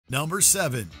Number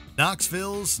 7.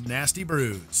 Knoxville's Nasty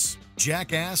Bruise.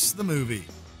 Jackass the movie.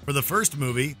 For the first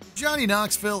movie, Johnny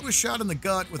Knoxville was shot in the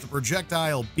gut with a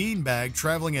projectile beanbag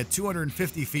traveling at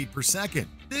 250 feet per second.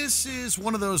 This is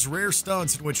one of those rare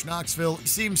stunts in which Knoxville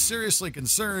seems seriously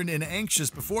concerned and anxious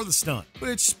before the stunt,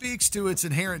 which speaks to its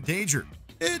inherent danger.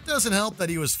 It doesn't help that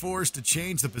he was forced to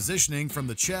change the positioning from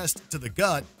the chest to the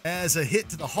gut, as a hit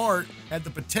to the heart had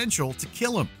the potential to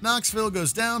kill him. Knoxville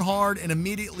goes down hard and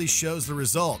immediately shows the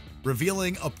result,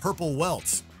 revealing a purple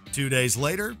welt. 2 days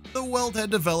later, the welt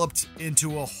had developed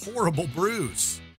into a horrible bruise.